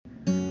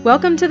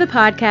Welcome to the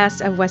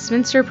podcast of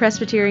Westminster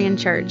Presbyterian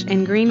Church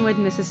in Greenwood,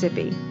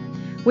 Mississippi.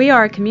 We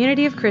are a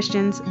community of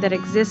Christians that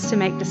exists to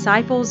make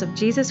disciples of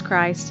Jesus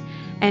Christ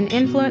and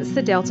influence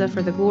the Delta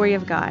for the glory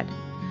of God.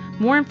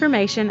 More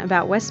information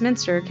about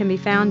Westminster can be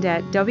found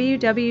at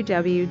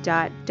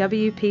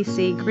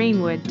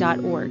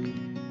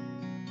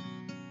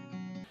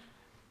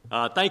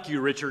www.wpcgreenwood.org. Thank you,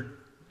 Richard,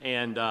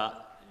 and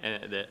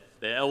the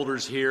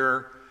elders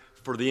here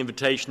for the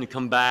invitation to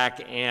come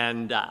back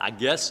and I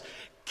guess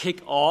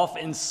kick off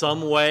in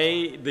some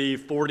way the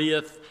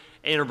 40th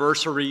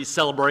anniversary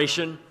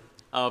celebration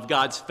of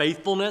God's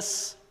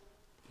faithfulness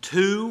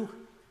to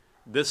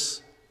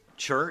this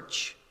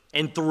church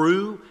and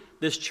through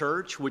this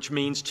church, which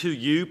means to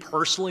you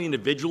personally,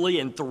 individually,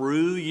 and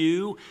through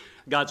you.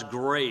 God's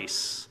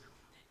grace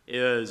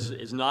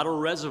is not a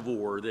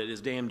reservoir that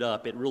is dammed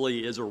up. It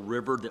really is a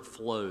river that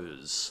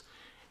flows,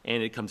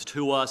 and it comes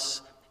to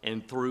us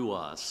and through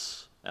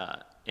us.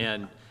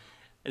 And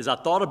as I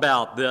thought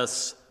about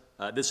this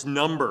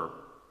number,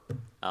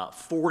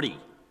 40,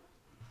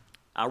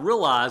 I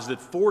realized that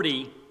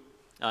 40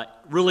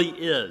 really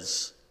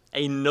is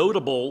a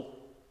notable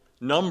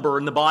number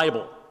in the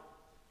Bible.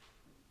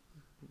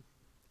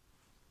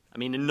 I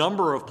mean, a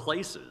number of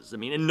places. I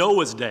mean, in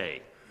Noah's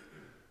day,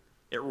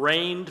 it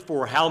rained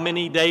for how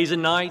many days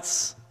and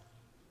nights?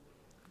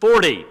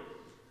 40.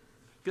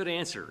 Good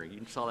answer.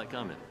 You saw that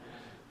coming.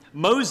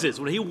 Moses,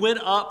 when he went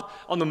up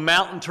on the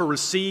mountain to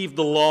receive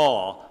the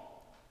law,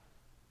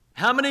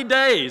 how many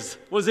days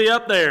was he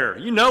up there?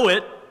 You know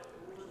it.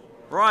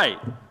 Right.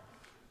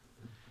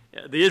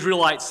 The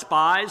Israelite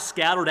spies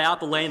scattered out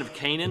the land of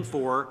Canaan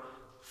for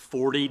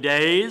 40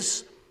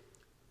 days.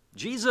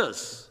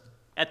 Jesus,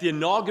 at the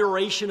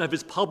inauguration of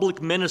his public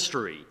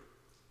ministry,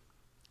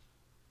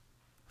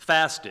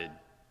 fasted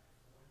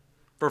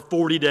for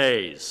 40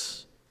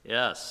 days.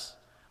 Yes.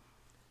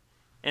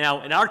 And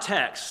now, in our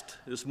text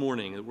this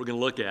morning that we're going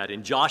to look at,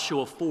 in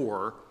Joshua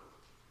 4,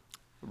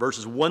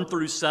 verses 1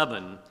 through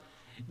 7,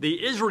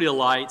 the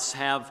Israelites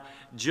have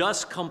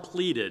just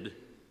completed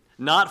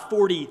not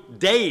 40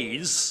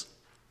 days,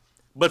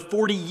 but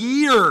 40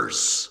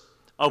 years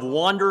of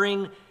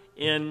wandering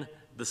in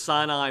the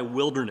Sinai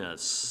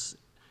wilderness.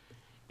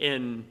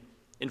 In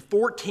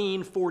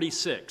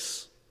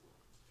 1446,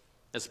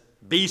 that's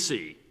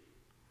BC,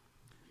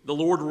 the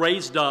Lord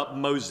raised up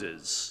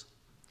Moses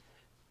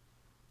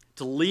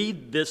to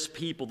lead this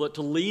people,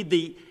 to lead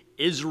the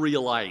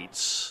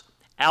Israelites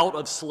out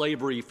of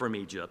slavery from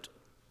Egypt,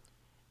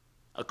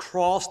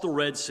 across the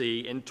Red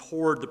Sea and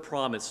toward the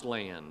promised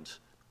land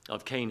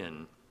of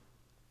Canaan.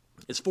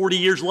 It's 40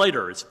 years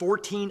later. It's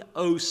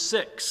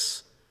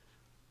 1406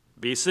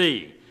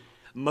 BC.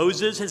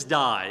 Moses has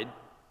died,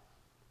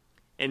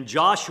 and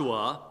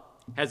Joshua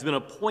has been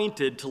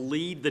appointed to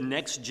lead the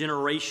next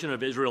generation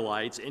of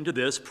Israelites into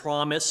this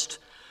promised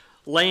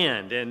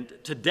land. And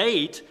to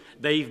date,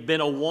 they've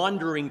been a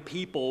wandering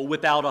people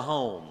without a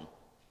home.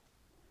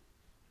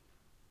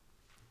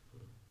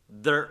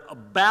 They're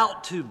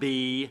about to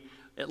be,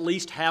 at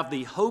least have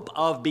the hope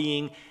of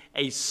being,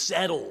 a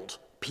settled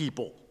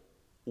people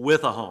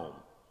with a home.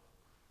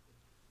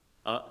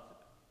 A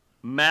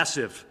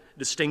massive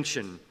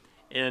distinction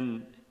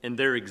in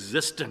their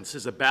existence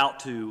is about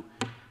to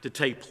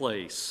take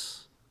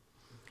place.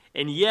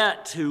 And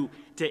yet, to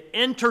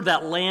enter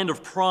that land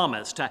of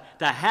promise, to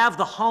have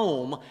the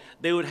home,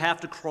 they would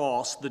have to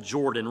cross the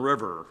Jordan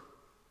River.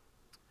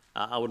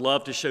 I would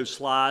love to show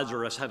slides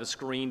or us have a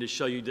screen to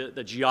show you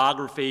the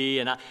geography.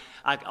 And all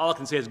I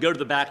can say is go to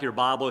the back of your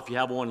Bible if you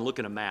have one and look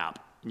at a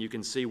map. And you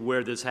can see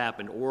where this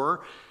happened.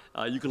 Or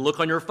you can look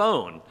on your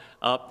phone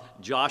up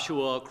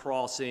Joshua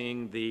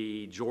crossing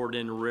the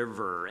Jordan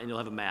River, and you'll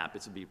have a map.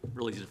 It's be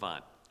really easy to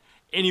find.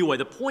 Anyway,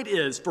 the point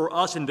is for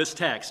us in this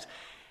text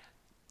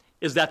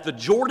is that the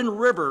Jordan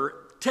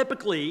River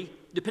typically,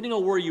 depending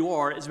on where you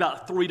are, is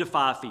about 3 to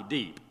 5 feet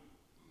deep.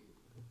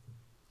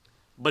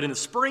 But in the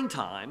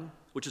springtime,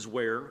 which is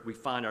where we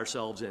find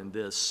ourselves in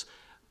this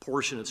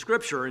portion of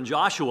Scripture, in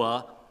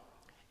Joshua,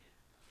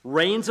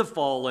 rains have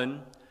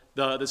fallen,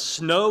 the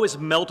snow is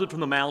melted from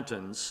the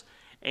mountains,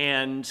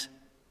 and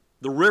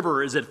the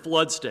river is at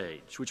flood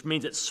stage, which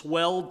means it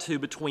swelled to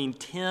between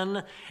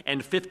 10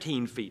 and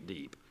 15 feet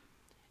deep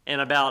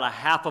and about a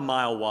half a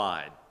mile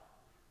wide.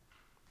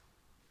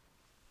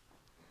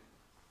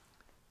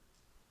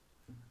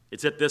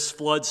 It's at this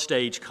flood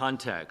stage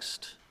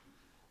context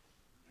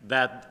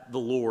that the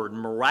Lord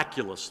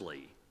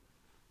miraculously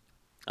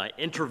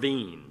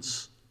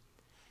intervenes,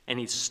 and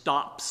he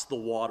stops the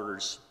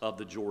waters of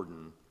the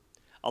Jordan,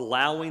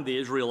 allowing the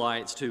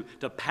Israelites to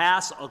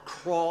pass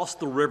across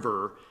the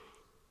river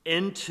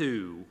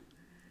into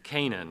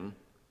Canaan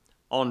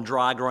on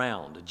dry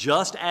ground,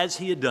 just as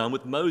he had done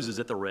with Moses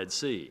at the Red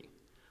Sea.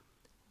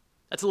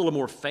 That's a little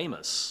more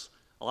famous.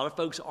 A lot of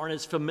folks aren't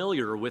as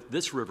familiar with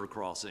this river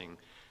crossing,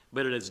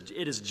 but it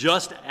is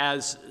just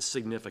as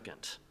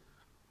significant.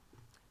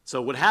 So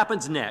what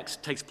happens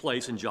next takes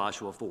place in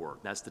Joshua 4.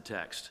 That's the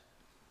text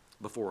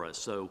before us.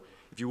 So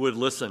if you would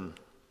listen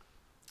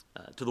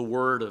to the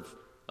word of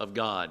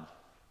God.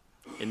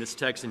 in this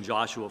text in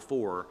Joshua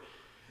 4.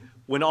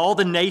 When all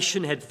the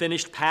nation had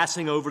finished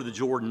passing over the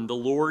Jordan, the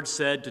Lord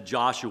said to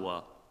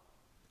Joshua,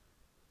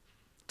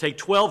 "Take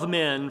 12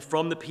 men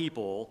from the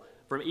people,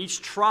 from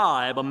each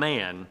tribe a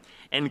man,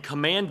 and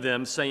command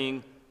them,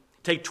 saying,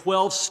 Take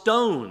 12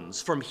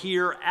 stones from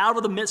here out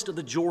of the midst of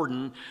the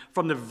Jordan,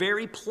 from the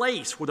very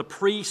place where the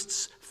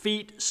priests'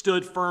 feet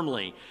stood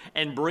firmly,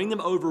 and bring them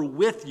over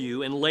with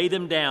you and lay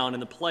them down in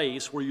the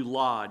place where you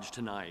lodge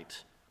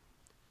tonight."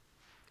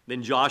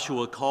 Then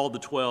Joshua called the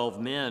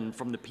 12 men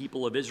from the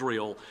people of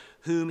Israel,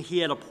 whom he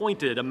had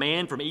appointed, a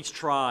man from each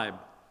tribe.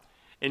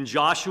 And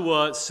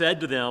Joshua said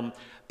to them,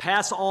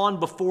 "Pass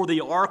on before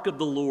the ark of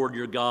the Lord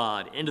your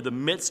God into the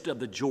midst of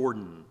the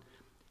Jordan,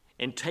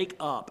 and take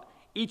up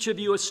each of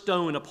you a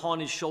stone upon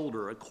his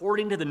shoulder,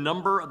 according to the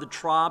number of the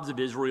tribes of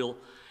Israel,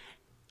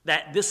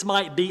 that this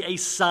might be a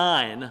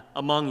sign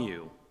among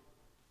you.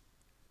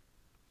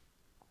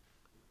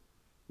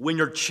 When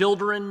your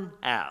children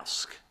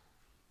ask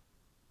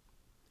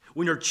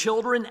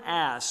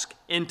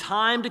in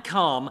time to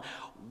come,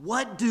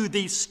 'What do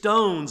these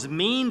stones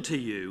mean to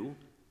you?'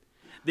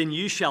 then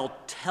you shall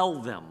tell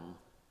them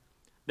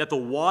that the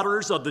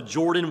waters of the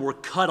Jordan were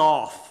cut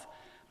off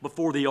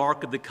before the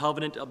ark of the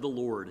covenant of the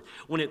Lord.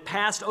 When it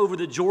passed over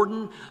the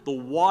Jordan, the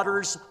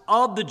waters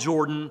of the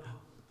Jordan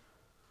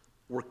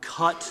were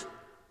cut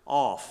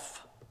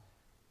off.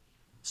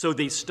 So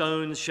these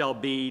stones shall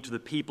be to the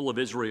people of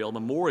Israel a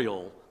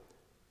memorial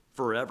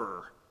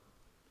forever."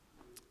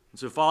 And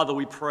so, Father,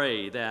 we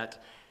pray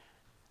that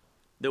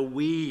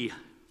we,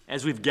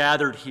 as we've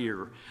gathered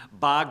here,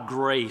 by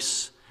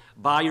grace,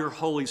 by your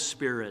Holy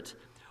Spirit,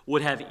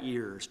 would have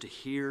ears to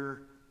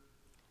hear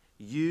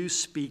you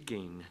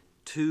speaking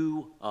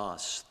to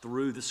us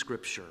through the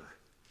Scripture.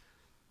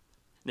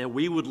 That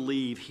we would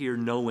leave here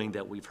knowing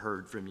that we've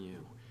heard from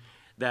you,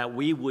 that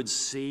we would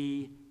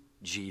see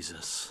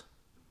Jesus,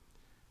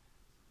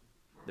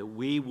 that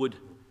we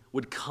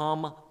would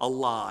come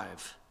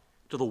alive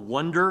to the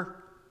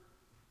wonder,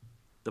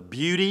 the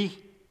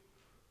beauty,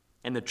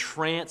 and the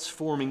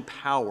transforming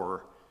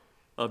power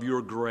of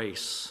your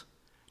grace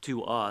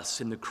to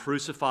us in the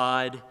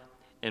crucified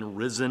and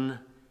risen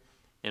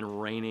and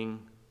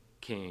reigning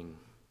King,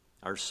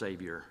 our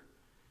Savior,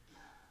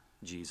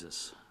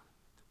 Jesus.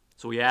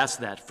 So we ask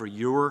that for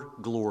your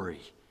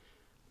glory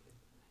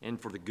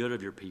and for the good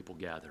of your people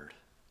gathered.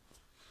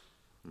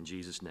 In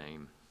Jesus'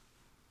 name,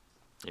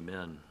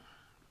 amen.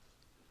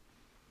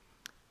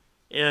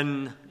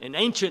 In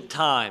ancient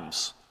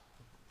times,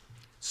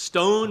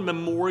 stone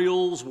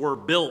memorials were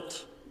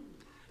built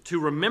to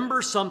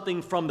remember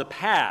something from the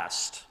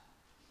past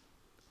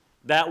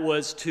that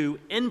was to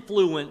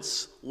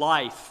influence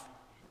life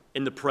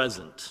in the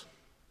present.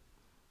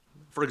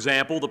 For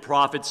example, the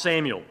prophet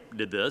Samuel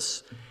did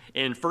this.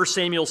 In 1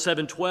 Samuel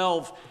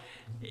 7:12,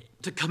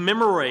 to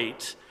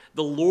commemorate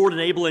the Lord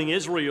enabling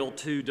Israel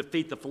to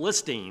defeat the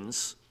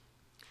Philistines,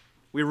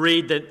 we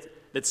read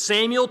that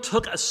Samuel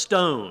took a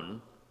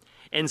stone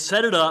and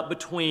set it up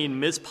between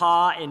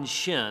Mizpah and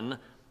Shin.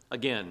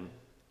 Again,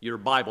 your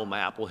Bible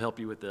map will help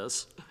you with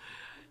this.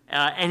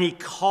 And he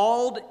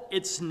called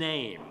its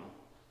name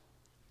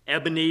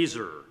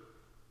Ebenezer,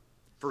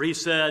 for he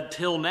said,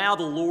 "Till now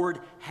the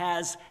Lord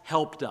has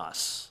helped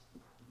us."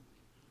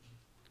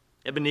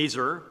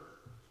 Ebenezer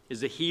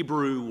is a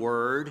Hebrew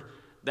word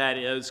that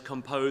is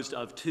composed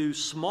of two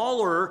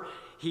smaller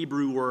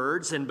Hebrew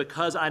words, and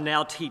because I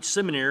now teach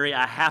seminary,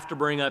 I have to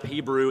bring up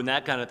Hebrew and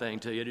that kind of thing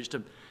to you, just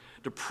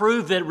to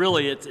prove that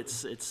really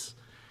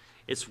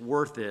it's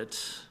worth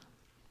it.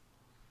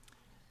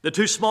 The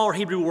two smaller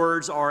Hebrew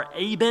words are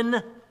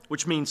Aben,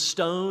 which means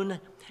stone,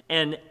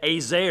 and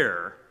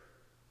Azer,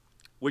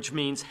 which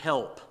means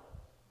help.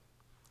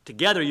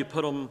 Together you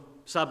put them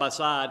side by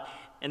side,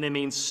 and they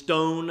mean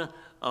stone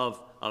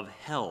of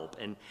help.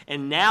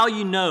 And now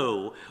you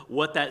know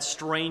what that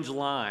strange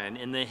line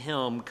in the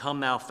hymn,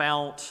 "Come Thou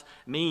Fount,"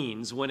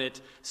 means when it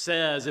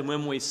says, and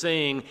when we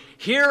sing,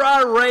 "Here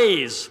I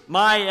raise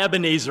my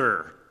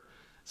Ebenezer."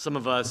 Some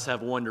of us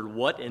have wondered,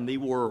 what in the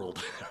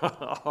world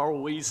are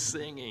we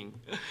singing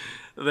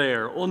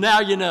there? Well, now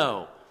you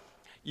know.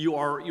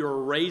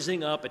 You're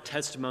raising up a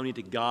testimony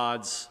to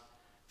God's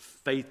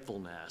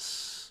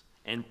faithfulness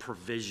and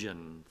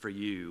provision for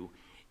you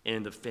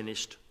in the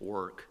finished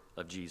work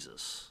of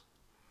Jesus.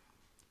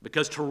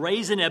 Because to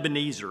raise an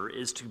Ebenezer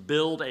is to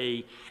build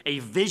a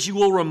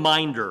visual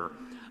reminder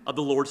of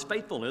the Lord's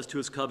faithfulness to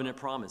his covenant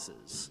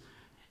promises.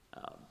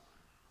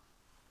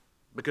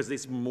 Because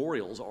these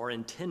memorials are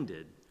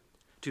intended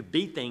to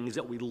be things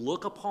that we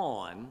look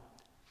upon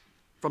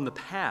from the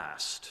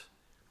past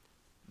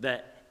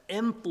that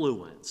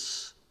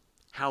influence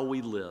how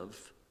we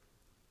live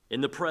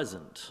in the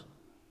present.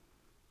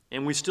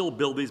 And we still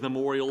build these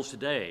memorials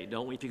today,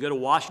 don't we? If you go to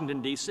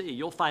Washington, D.C.,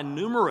 you'll find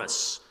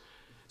numerous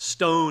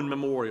stone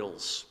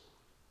memorials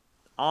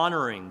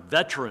honoring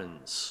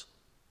veterans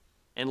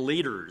and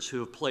leaders who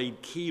have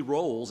played key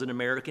roles in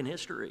American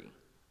history.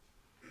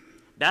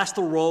 That's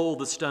the role of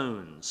the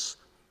stones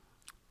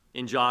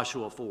in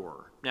Joshua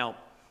 4. Now,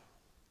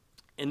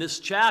 in this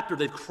chapter,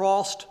 they've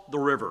crossed the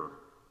river.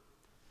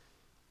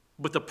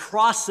 but the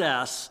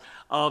process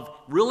of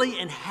really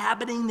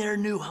inhabiting their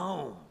new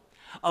home,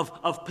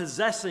 of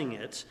possessing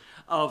it,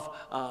 of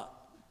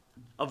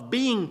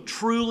being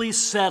truly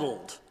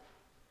settled,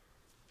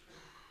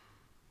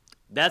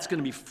 that's going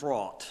to be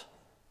fraught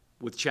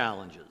with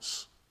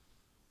challenges.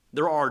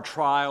 There are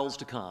trials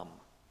to come.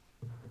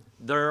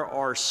 There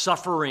are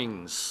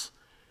sufferings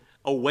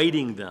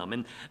awaiting them.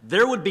 And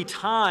there would be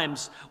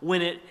times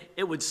when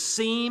it would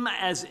seem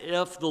as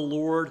if the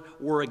Lord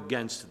were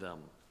against them.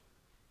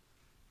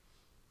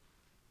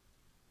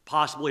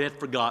 Possibly had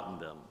forgotten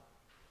them,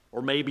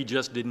 or maybe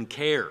just didn't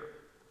care.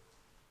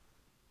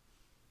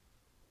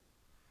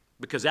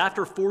 Because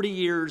after 40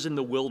 years in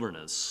the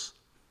wilderness,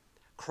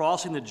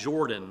 crossing the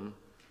Jordan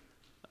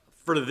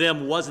for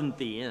them wasn't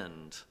the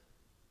end.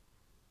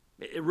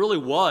 It really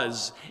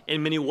was,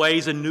 in many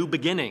ways, a new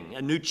beginning,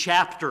 a new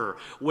chapter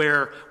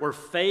where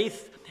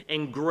faith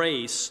and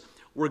grace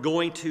were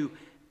going to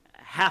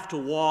have to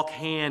walk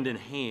hand in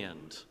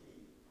hand.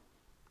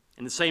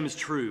 And the same is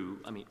true,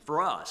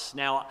 for us.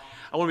 Now,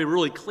 I want to be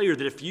really clear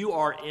that if you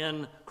are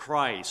in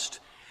Christ,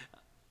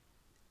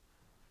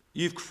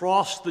 you've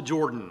crossed the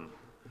Jordan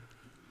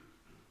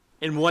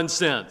in one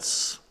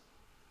sense.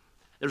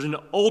 There's an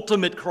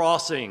ultimate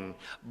crossing,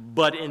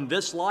 but in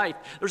this life,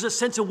 there's a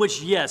sense in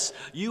which, yes,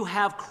 you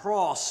have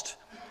crossed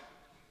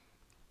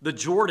the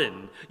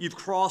Jordan. You've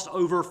crossed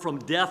over from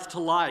death to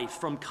life,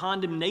 from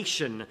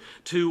condemnation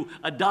to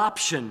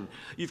adoption.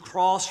 You've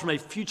crossed from a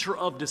future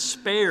of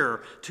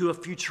despair to a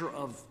future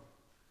of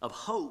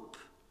hope.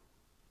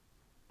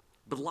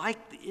 But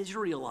like the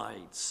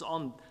Israelites,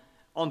 on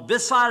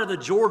this side of the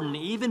Jordan,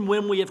 even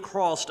when we have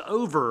crossed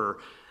over,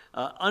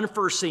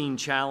 unforeseen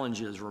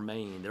challenges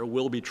remain. There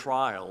will be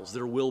trials.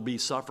 There will be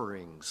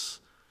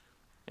sufferings.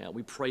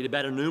 We prayed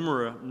about a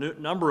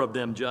number of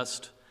them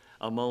just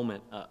a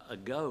moment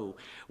ago.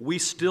 We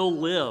still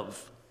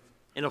live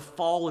in a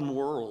fallen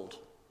world,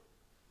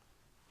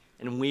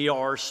 and we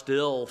are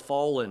still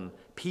fallen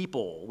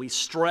people. We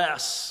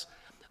stress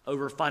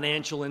over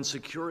financial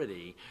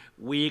insecurity.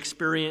 We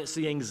experience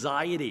the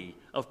anxiety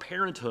of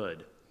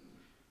parenthood,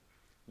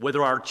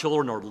 whether our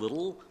children are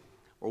little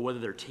or whether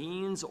they're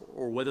teens,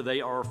 or whether they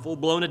are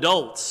full-blown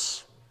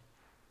adults.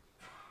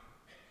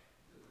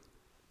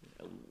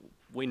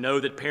 We know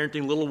that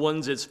parenting little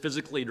ones is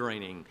physically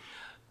draining,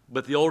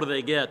 but the older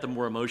they get, the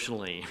more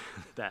emotionally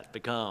that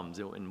becomes.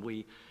 And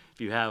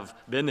if you have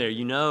been there,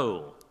 you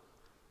know.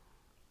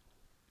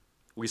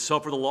 We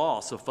suffer the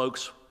loss of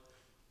folks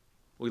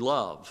we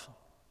love.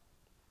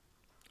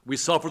 We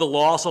suffer the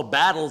loss of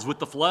battles with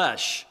the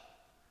flesh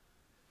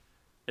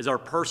as our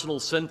personal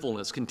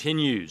sinfulness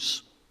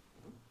continues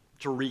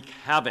to wreak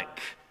havoc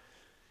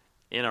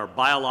in our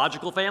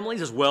biological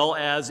families as well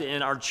as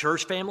in our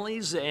church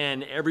families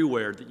and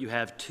everywhere that you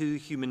have two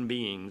human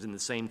beings in the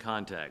same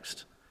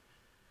context.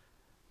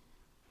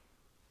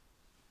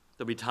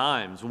 There'll be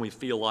times when we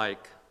feel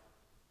like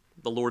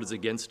the Lord is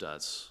against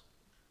us,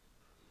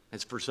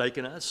 has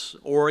forsaken us,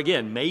 or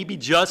again, maybe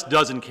just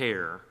doesn't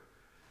care.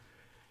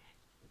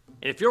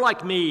 And if you're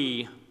like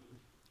me,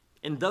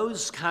 in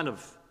those kind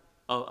of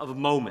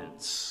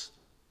moments,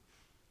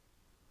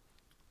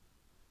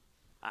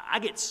 I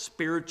get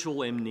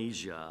spiritual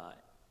amnesia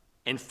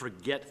and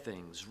forget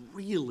things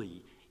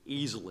really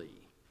easily.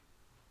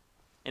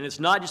 And it's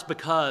not just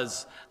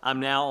because I'm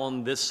now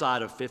on this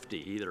side of 50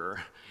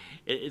 either.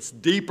 It's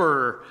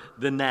deeper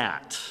than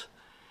that.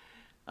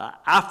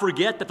 I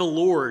forget that the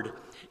Lord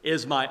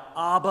is my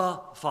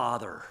Abba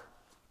Father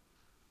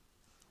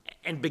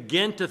and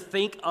begin to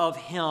think of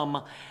him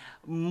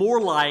more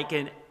like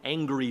an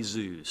angry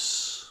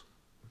Zeus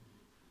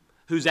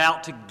who's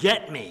out to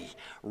get me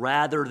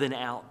rather than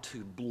out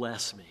to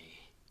bless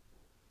me.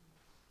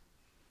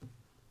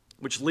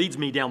 Which leads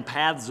me down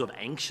paths of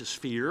anxious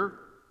fear,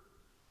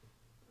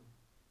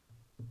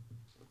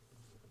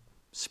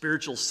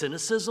 spiritual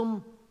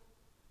cynicism,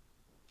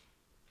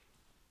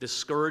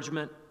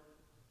 discouragement,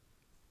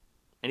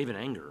 and even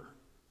anger.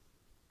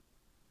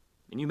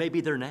 And you may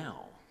be there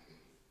now.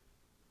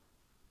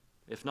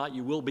 If not,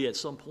 you will be at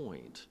some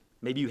point.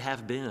 Maybe you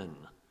have been.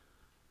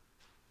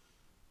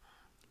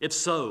 If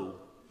so,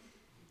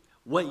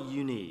 what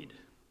you need,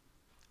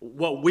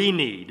 what we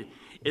need,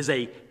 is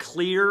a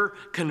clear,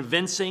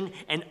 convincing,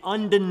 and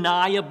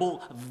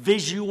undeniable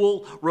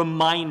visual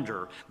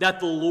reminder that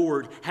the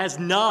Lord has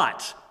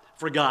not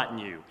forgotten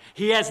you.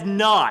 He has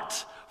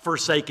not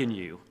forsaken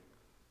you.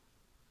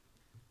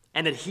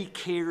 And that he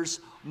cares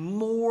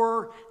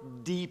more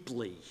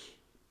deeply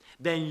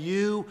than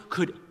you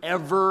could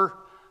ever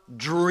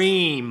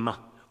dream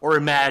or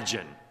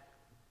imagine.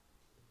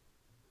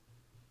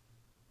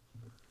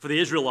 For the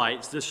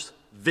Israelites, this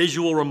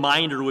visual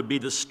reminder would be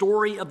the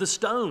story of the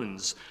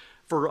stones.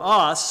 For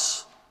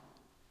us,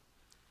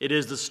 it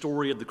is the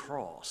story of the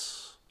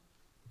cross.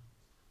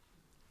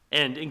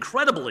 And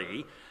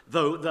incredibly,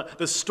 though,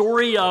 the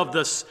story of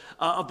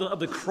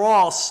the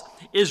cross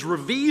is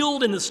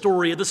revealed in the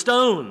story of the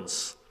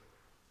stones.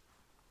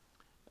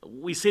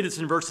 We see this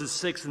in verses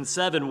 6 and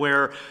 7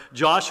 where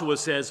Joshua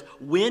says,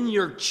 "When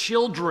your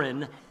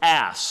children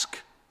ask,"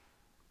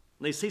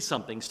 They see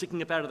something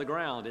sticking up out of the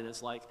ground, and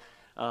it's like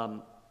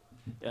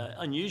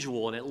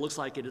unusual, and it looks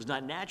like it is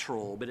not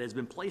natural, but it has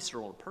been placed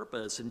there on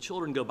purpose. And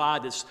children go by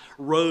this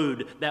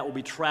road that will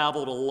be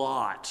traveled a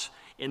lot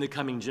in the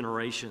coming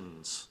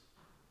generations.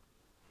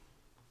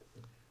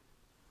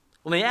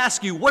 When they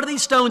ask you, what do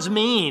these stones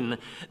mean?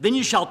 Then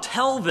you shall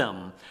tell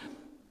them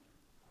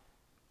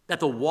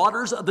that the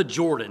waters of the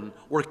Jordan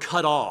were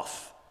cut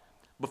off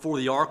before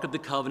the ark of the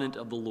covenant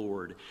of the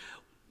Lord.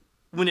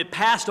 When it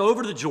passed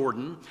over the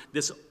Jordan,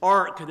 this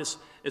ark,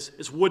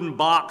 this wooden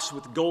box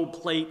with gold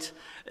plate,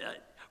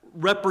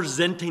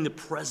 representing the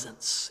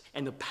presence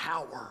and the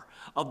power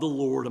of the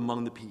Lord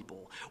among the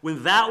people.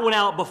 When that went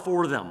out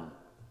before them,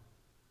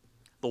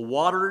 the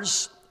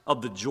waters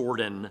of the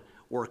Jordan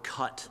were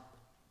cut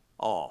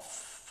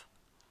off.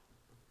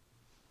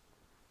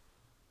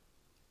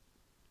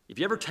 If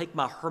you ever take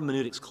my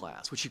hermeneutics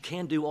class, which you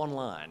can do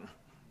online,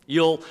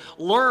 you'll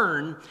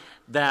learn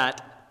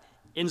that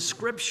in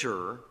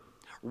Scripture,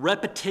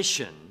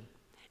 repetition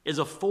is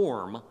a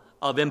form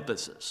of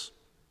emphasis.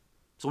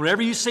 So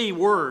whenever you see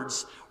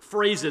words,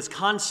 phrases,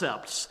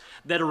 concepts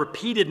that are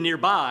repeated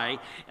nearby,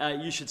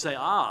 you should say,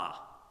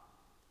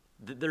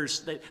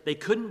 they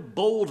couldn't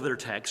bold their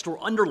text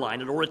or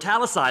underline it or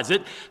italicize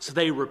it, so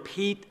they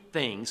repeat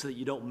things so that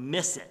you don't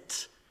miss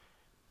it.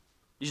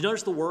 Did you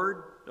notice the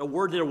word? A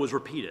word there was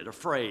repeated, a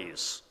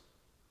phrase.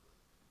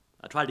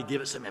 I tried to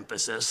give it some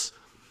emphasis.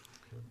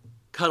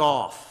 Cut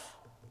off.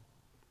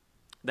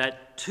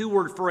 That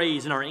two-word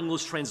phrase in our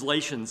English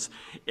translations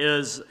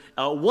is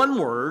one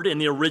word in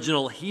the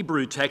original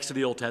Hebrew text of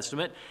the Old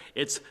Testament.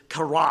 It's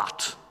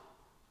karat.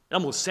 It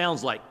almost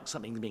sounds like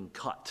something being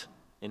cut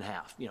in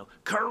half.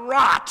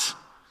 Karat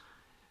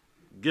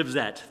gives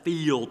that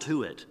feel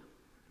to it.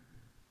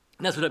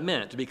 And that's what it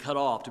meant, to be cut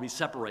off, to be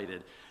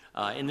separated.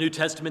 In the New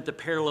Testament, the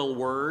parallel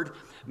word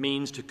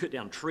means to cut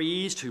down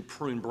trees, to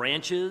prune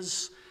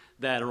branches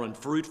that are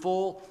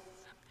unfruitful.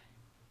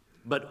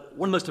 But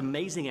one of the most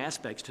amazing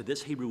aspects to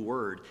this Hebrew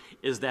word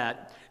is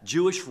that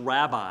Jewish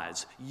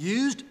rabbis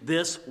used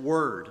this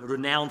word, or the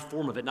noun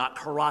form of it, not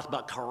karat,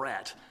 but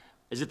karet,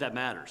 as if that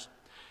matters.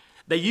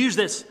 They use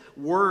this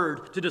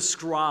word to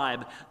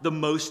describe the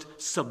most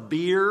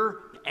severe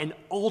and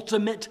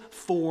ultimate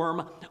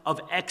form of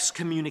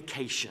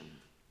excommunication.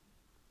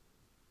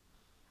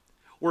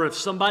 Where if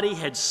somebody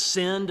had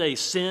sinned a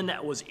sin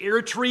that was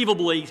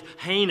irretrievably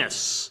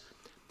heinous,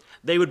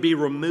 they would be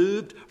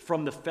removed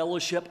from the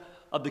fellowship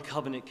of the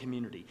covenant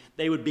community.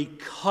 They would be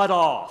cut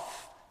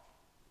off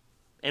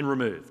and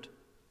removed.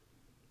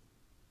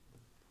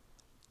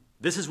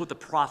 This is what the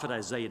prophet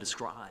Isaiah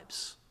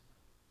describes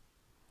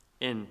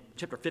in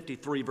chapter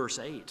 53, verse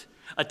 8,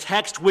 a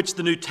text which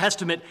the New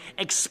Testament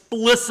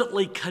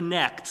explicitly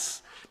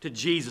connects to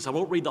Jesus. I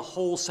won't read the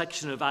whole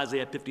section of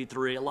Isaiah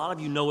 53. A lot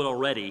of you know it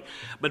already.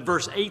 But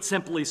verse 8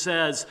 simply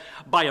says,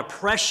 by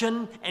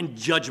oppression and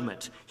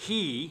judgment,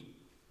 he,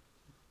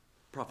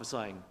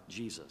 prophesying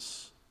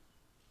Jesus,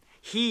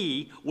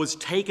 he was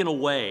taken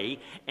away,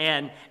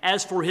 and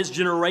as for his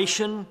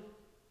generation,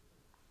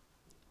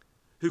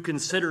 who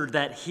considered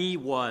that he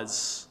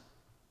was,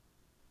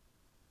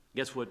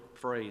 guess what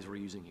phrase we're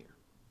using here?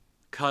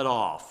 Cut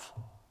off.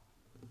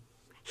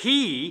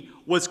 He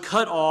was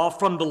cut off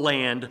from the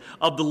land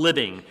of the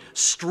living,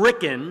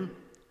 stricken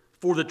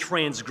for the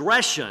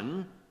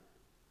transgression,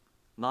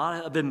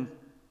 not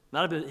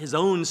of his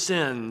own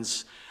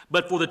sins,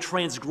 but for the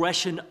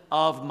transgression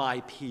of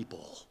my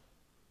people,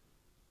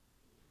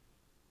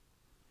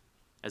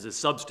 as a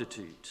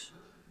substitute.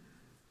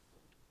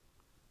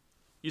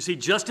 You see,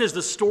 just as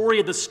the story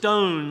of the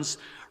stones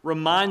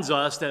reminds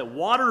us that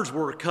waters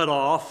were cut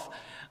off,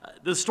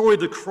 the story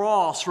of the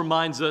cross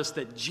reminds us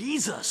that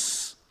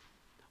Jesus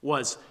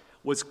was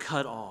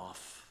cut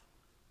off.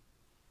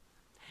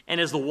 And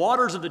as the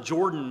waters of the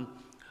Jordan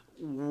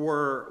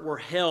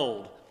were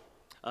held,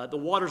 the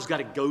water's got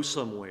to go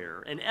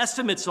somewhere. And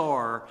estimates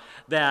are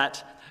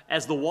that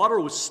as the water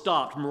was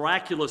stopped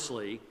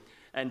miraculously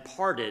and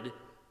parted,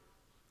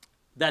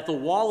 that the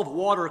wall of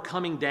water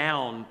coming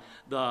down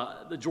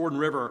the Jordan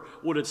River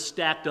would have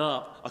stacked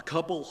up a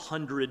couple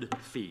 100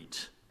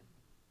 feet.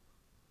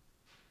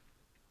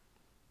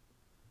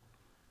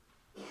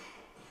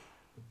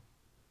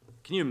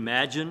 Can you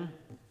imagine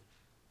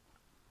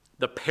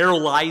the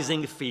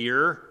paralyzing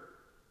fear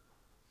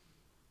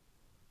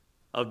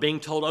of being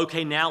told,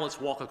 okay, now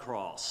let's walk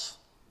across.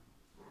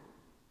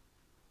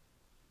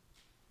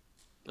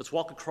 Let's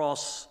walk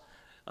across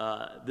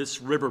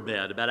this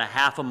riverbed about a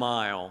half a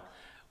mile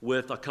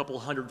with a couple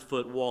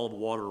 100-foot wall of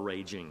water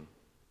raging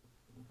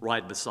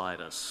right beside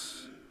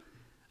us.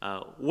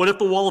 What if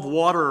the wall of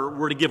water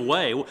were to give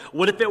way?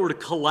 What if it were to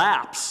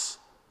collapse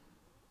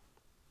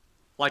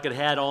like it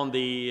had on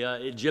the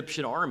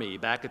Egyptian army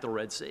back at the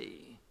Red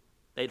Sea?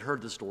 They'd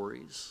heard the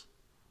stories.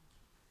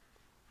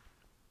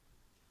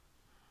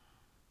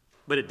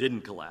 But it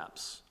didn't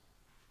collapse.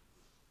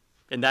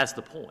 And that's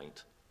the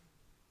point.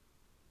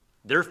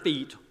 Their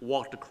feet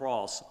walked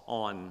across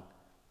on,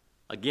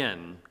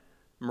 again,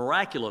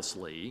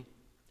 miraculously,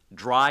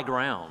 dry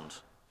ground.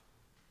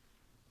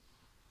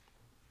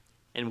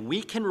 And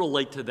we can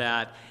relate to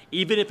that,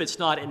 even if it's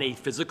not in a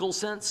physical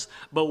sense,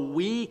 but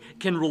we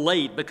can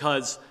relate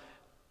because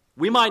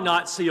we might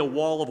not see a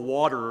wall of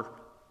water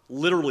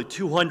literally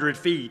 200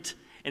 feet,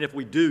 and if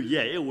we do,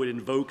 yeah, it would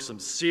invoke some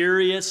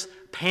serious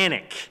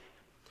panic.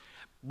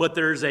 But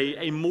there's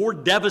a more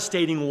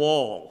devastating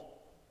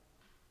wall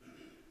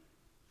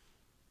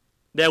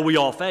that we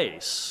all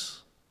face.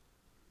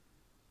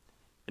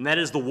 And that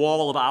is the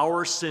wall of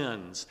our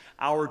sins,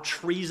 our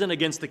treason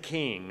against the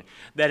king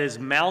that is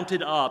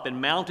mounted up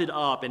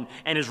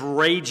and is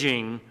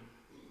raging.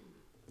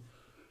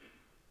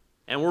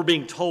 And we're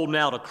being told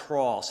now to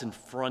cross in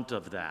front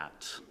of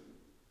that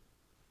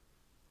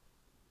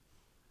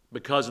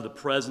because of the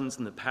presence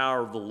and the power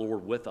of the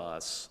Lord with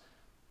us.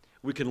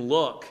 We can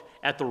look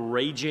at the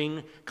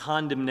raging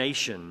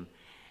condemnation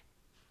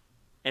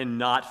and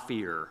not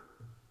fear.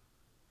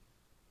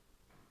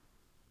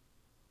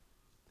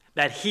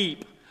 That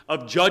heap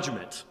of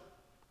judgment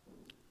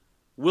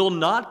will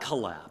not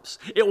collapse.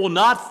 It will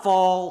not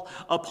fall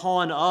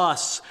upon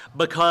us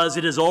because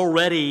it has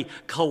already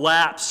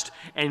collapsed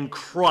and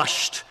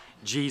crushed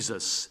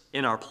Jesus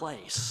in our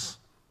place.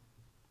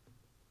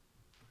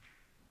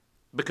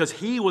 Because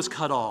he was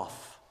cut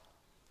off.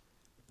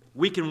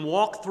 We can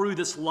walk through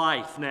this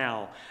life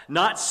now,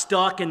 not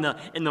stuck in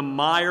the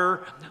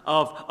mire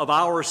of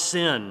our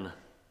sin,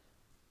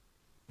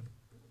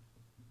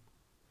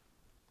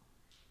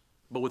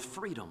 but with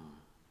freedom,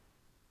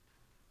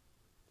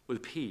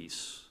 with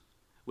peace,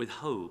 with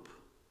hope,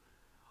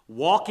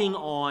 walking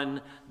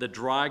on the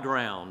dry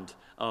ground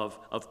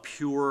of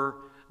pure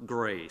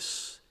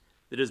grace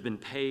that has been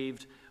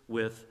paved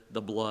with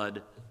the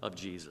blood of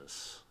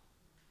Jesus.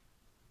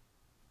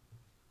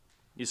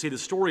 You see, the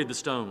story of the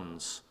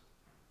stones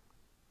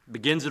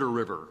begins at a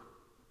river,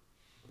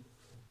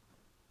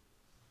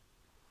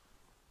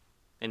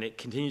 and it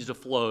continues to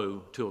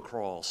flow to a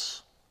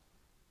cross.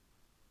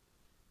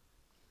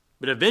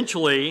 But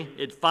eventually,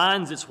 it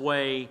finds its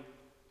way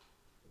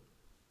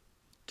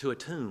to a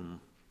tomb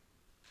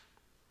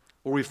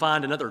where we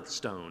find another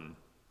stone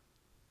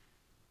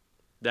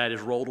that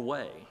is rolled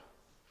away.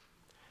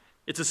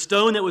 It's a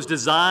stone that was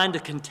designed to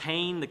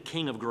contain the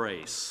King of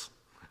Grace.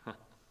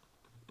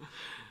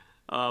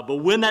 But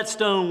when that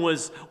stone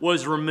was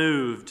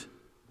removed,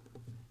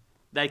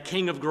 that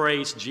King of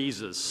Grace,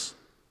 Jesus,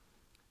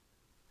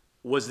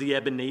 was the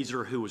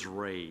Ebenezer who was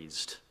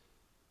raised.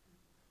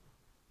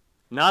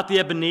 Not the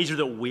Ebenezer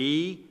that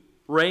we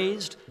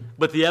raised,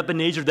 but the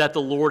Ebenezer that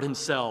the Lord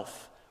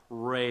himself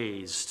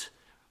raised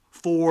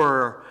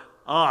for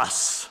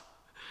us.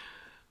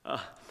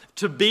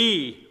 To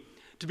be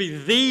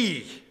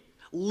the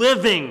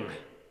living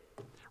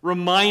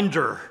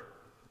reminder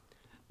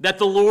that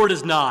the Lord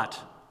has not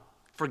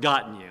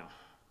forgotten you.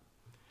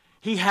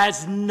 He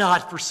has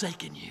not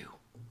forsaken you.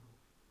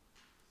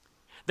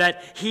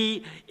 That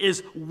he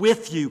is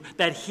with you,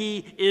 that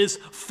he is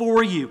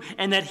for you,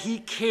 and that he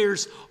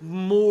cares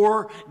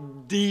more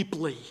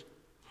deeply,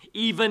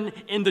 even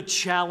in the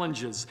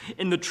challenges,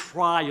 in the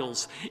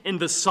trials, in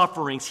the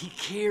sufferings. He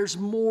cares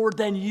more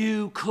than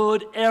you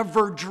could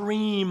ever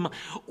dream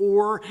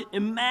or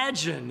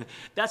imagine.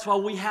 That's why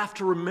we have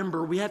to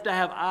remember, we have to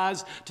have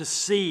eyes to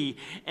see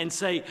and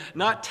say,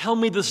 not tell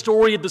me the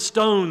story of the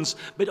stones,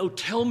 but oh,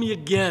 tell me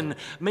again.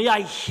 May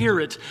I hear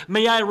it.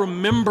 May I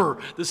remember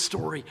the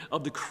story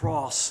of the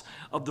cross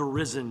of the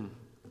risen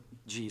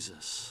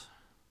Jesus.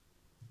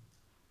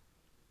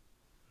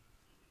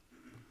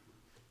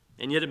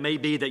 And yet it may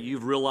be that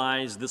you've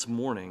realized this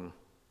morning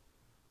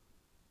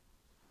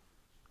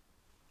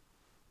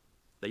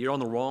that you're on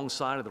the wrong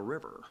side of the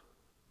river.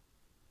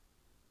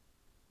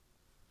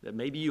 That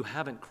maybe you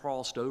haven't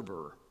crossed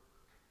over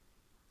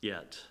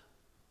yet,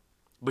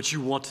 but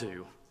you want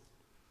to.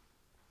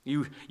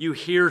 You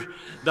hear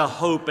the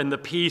hope and the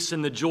peace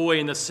and the joy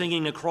and the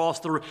singing across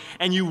the river,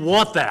 and you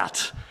want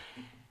that.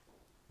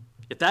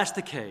 If that's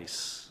the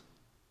case,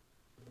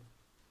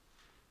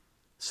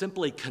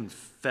 simply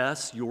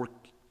confess your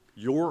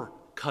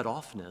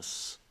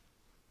cut-offness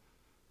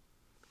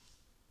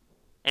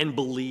and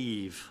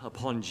believe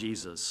upon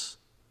Jesus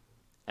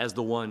as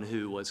the one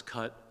who was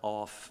cut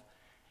off,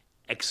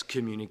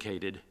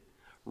 excommunicated,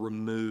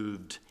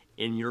 removed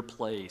in your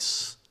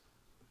place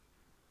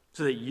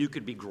so that you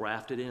could be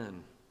grafted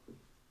in,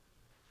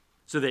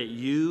 so that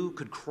you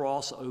could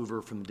cross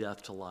over from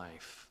death to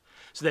life,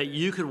 so that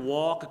you could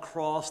walk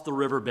across the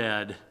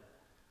riverbed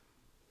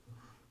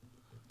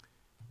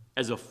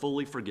as a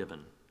fully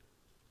forgiven,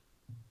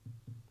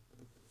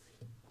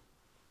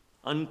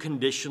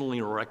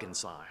 unconditionally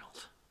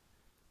reconciled,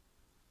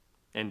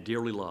 and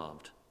dearly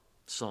loved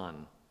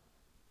son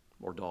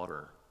or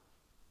daughter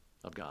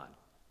of God.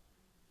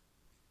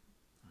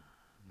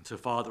 And so,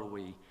 Father,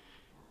 we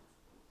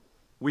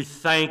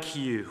thank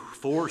you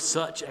for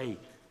such a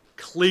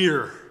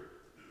clear,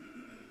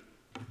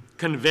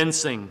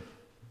 convincing,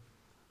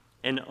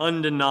 and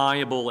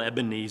undeniable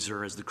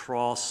Ebenezer as the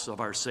cross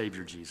of our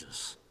Savior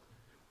Jesus.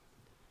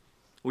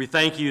 We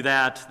thank you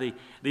that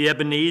the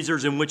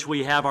Ebenezers in which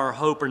we have our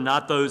hope are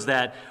not those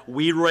that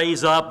we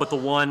raise up, but the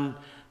one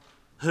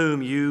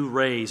whom you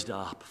raised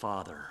up,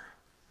 Father.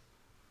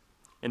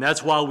 And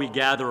that's why we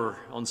gather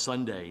on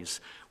Sundays.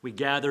 We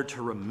gather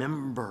to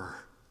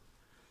remember.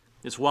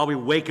 It's why we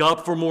wake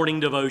up for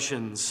morning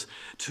devotions,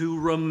 to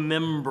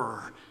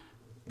remember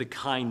the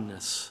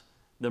kindness,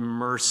 the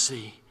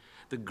mercy,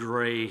 the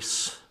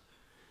grace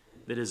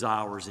that is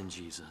ours in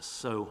Jesus.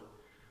 So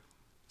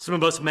some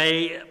of us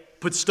may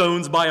put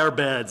stones by our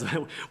beds.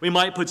 We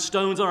might put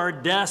stones on our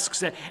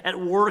desks at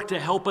work to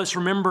help us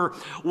remember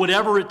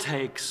whatever it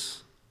takes.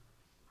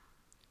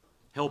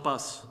 Help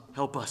us,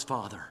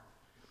 Father,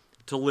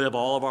 to live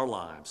all of our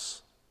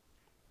lives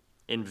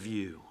in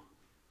view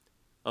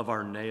of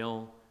our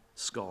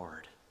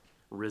nail-scarred,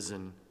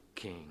 risen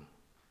King,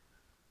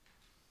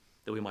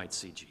 that we might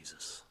see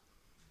Jesus.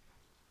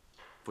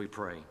 We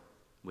pray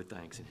with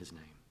thanks in his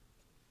name.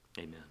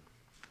 Amen.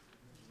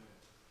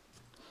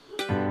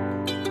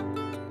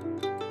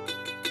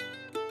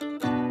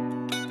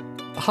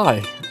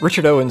 Hi,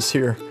 Richard Owens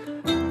here.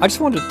 I just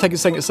wanted to take a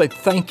second to say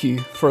thank you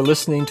for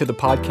listening to the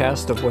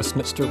podcast of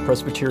Westminster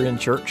Presbyterian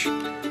Church.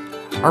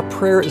 Our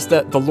prayer is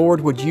that the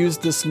Lord would use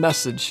this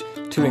message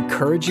to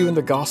encourage you in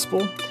the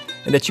gospel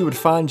and that you would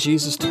find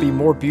Jesus to be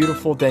more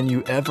beautiful than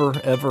you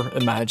ever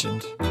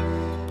imagined.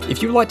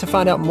 If you'd like to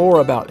find out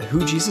more about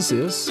who Jesus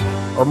is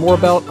or more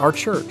about our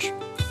church,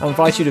 I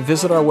invite you to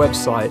visit our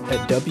website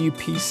at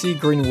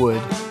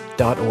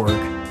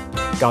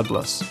wpcgreenwood.org. God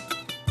bless.